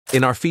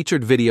In our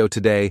featured video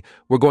today,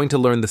 we're going to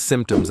learn the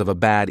symptoms of a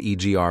bad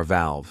EGR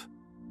valve.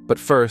 But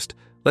first,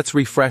 let's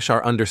refresh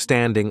our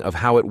understanding of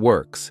how it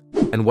works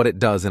and what it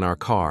does in our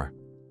car.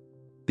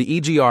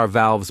 The EGR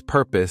valve's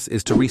purpose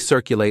is to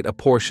recirculate a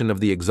portion of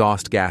the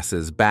exhaust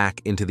gases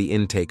back into the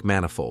intake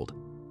manifold.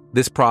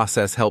 This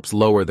process helps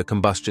lower the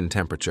combustion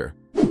temperature,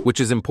 which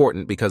is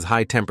important because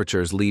high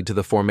temperatures lead to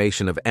the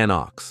formation of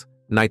NOx,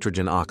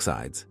 nitrogen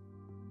oxides.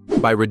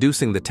 By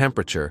reducing the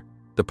temperature,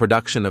 the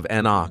production of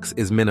NOx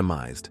is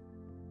minimized.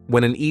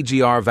 When an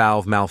EGR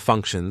valve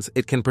malfunctions,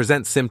 it can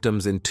present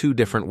symptoms in two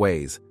different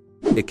ways.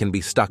 It can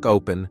be stuck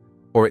open,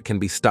 or it can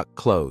be stuck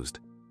closed.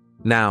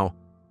 Now,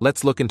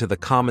 let's look into the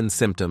common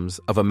symptoms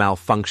of a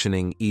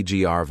malfunctioning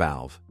EGR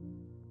valve.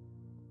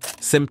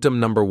 Symptom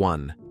number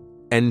 1.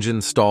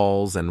 Engine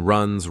stalls and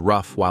runs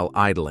rough while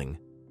idling.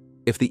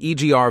 If the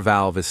EGR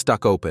valve is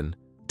stuck open,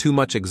 too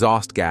much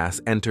exhaust gas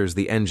enters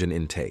the engine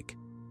intake,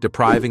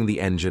 depriving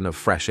the engine of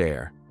fresh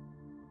air.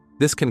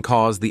 This can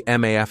cause the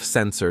MAF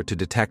sensor to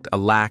detect a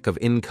lack of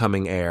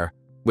incoming air,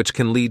 which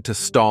can lead to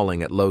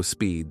stalling at low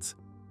speeds.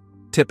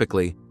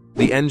 Typically,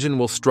 the engine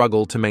will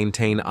struggle to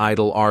maintain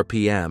idle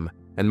RPM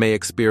and may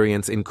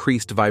experience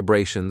increased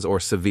vibrations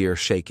or severe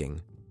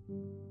shaking.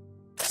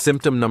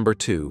 Symptom number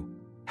 2.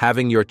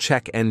 Having your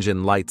check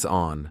engine lights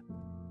on.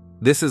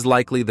 This is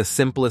likely the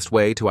simplest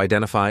way to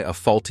identify a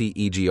faulty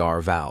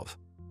EGR valve.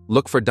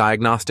 Look for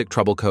diagnostic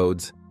trouble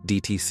codes,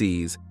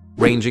 DTCs,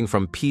 ranging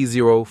from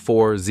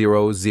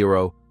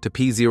P0400 to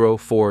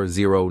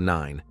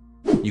P0409.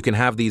 You can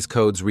have these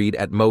codes read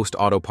at most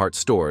auto parts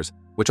stores,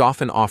 which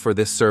often offer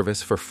this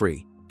service for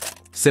free.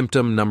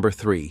 Symptom number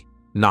 3.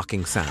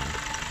 Knocking sound.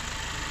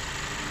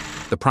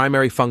 The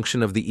primary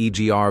function of the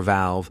EGR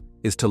valve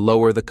is to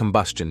lower the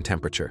combustion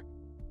temperature.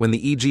 When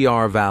the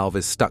EGR valve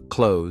is stuck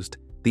closed,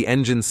 the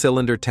engine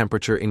cylinder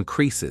temperature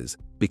increases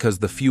because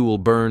the fuel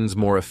burns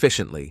more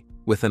efficiently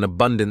with an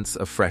abundance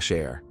of fresh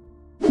air.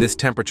 This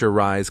temperature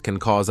rise can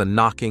cause a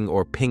knocking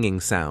or pinging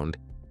sound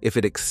if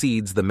it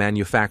exceeds the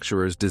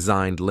manufacturer's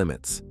designed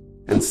limits,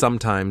 and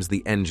sometimes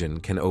the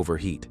engine can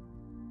overheat.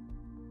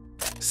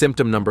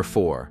 Symptom number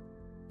 4.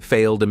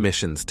 Failed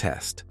emissions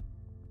test.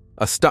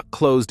 A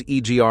stuck-closed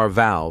EGR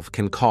valve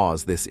can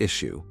cause this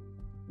issue.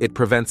 It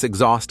prevents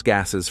exhaust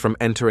gases from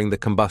entering the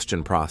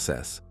combustion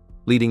process,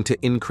 leading to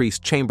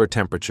increased chamber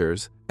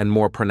temperatures and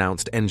more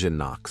pronounced engine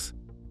knocks.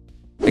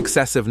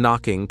 Excessive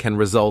knocking can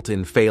result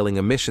in failing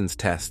emissions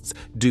tests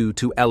due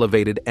to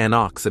elevated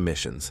NOx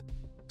emissions.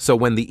 So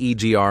when the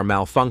EGR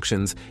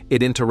malfunctions,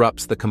 it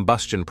interrupts the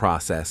combustion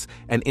process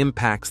and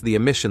impacts the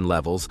emission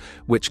levels,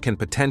 which can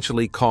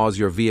potentially cause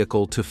your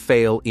vehicle to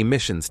fail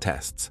emissions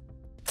tests.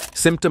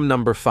 Symptom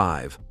number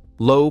 5.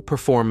 Low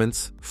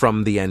performance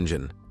from the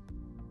engine.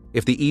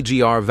 If the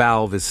EGR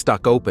valve is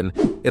stuck open,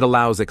 it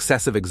allows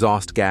excessive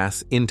exhaust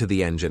gas into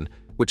the engine,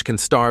 which can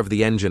starve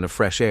the engine of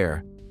fresh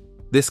air.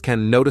 This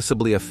can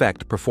noticeably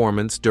affect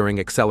performance during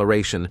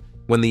acceleration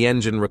when the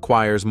engine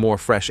requires more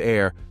fresh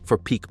air for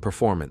peak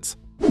performance.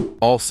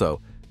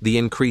 Also, the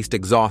increased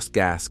exhaust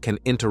gas can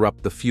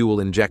interrupt the fuel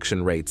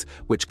injection rates,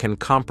 which can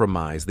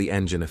compromise the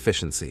engine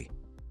efficiency.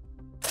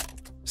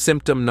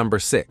 Symptom number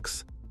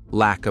 6.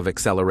 Lack of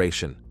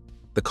acceleration.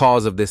 The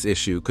cause of this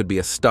issue could be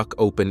a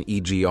stuck-open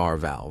EGR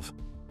valve.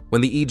 When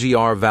the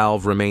EGR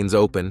valve remains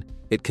open,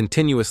 it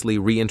continuously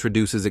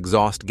reintroduces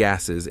exhaust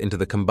gases into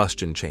the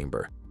combustion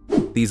chamber.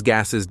 These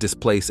gases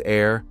displace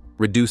air,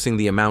 reducing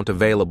the amount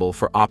available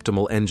for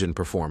optimal engine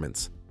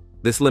performance.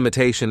 This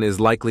limitation is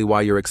likely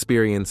why you're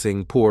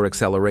experiencing poor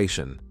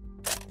acceleration.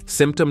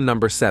 Symptom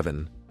number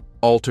 7.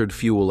 Altered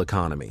fuel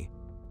economy.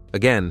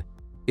 Again,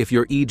 if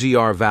your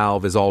EGR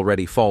valve is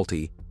already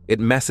faulty, it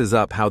messes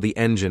up how the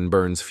engine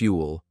burns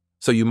fuel,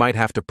 so you might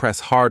have to press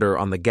harder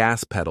on the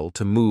gas pedal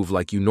to move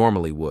like you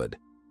normally would.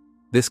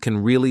 This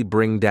can really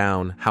bring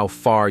down how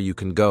far you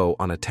can go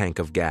on a tank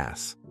of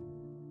gas.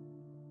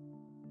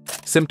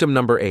 Symptom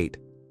number 8.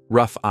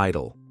 Rough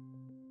idle.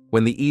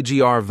 When the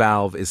EGR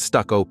valve is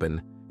stuck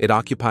open, it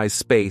occupies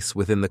space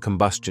within the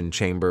combustion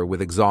chamber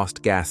with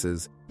exhaust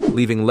gases,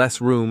 leaving less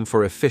room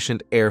for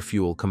efficient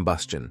air-fuel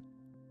combustion.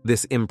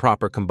 This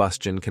improper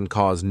combustion can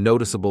cause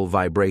noticeable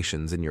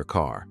vibrations in your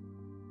car.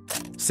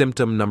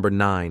 Symptom number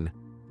 9.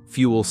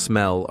 Fuel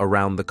smell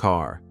around the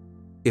car.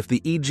 If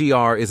the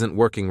EGR isn't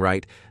working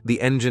right,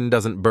 the engine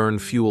doesn't burn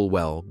fuel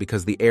well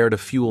because the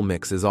air-to-fuel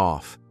mix is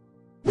off.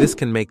 This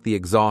can make the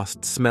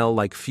exhaust smell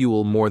like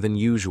fuel more than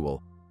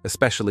usual,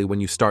 especially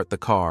when you start the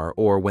car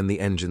or when the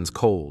engine's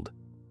cold.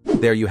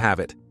 There you have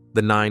it,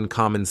 the 9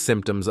 common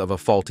symptoms of a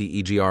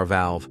faulty EGR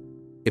valve.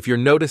 If you're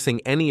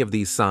noticing any of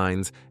these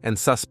signs and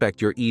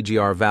suspect your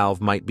EGR valve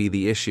might be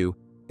the issue,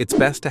 it's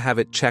best to have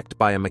it checked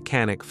by a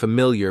mechanic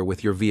familiar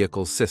with your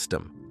vehicle's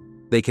system.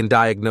 They can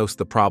diagnose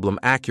the problem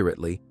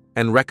accurately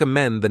and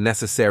recommend the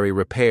necessary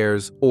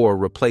repairs or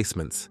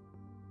replacements.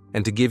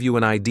 And to give you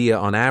an idea,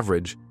 on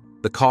average,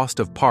 the cost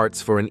of parts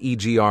for an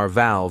EGR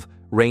valve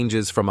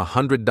ranges from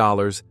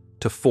 $100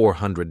 to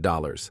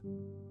 $400.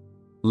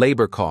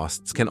 Labor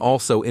costs can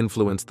also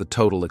influence the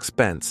total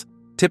expense,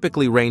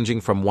 typically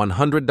ranging from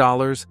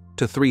 $100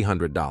 to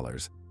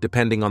 $300.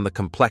 depending on the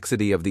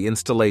complexity of the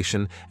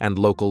installation and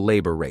local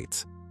labor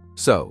rates.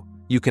 So,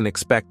 you can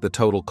expect the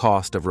total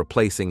cost of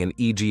replacing an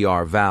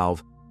EGR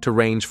valve to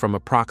range from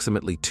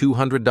approximately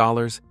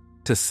 $200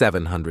 to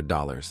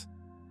 $700.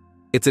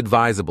 It's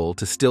advisable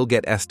to still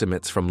get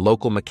estimates from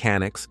local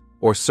mechanics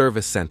or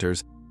service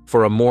centers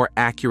for a more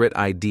accurate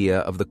idea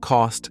of the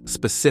cost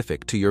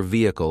specific to your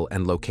vehicle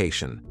and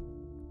location.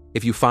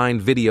 If you find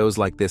videos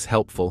like this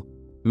helpful,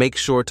 make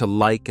sure to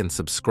like and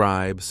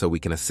subscribe so we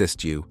can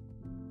assist you.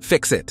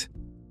 Fix it!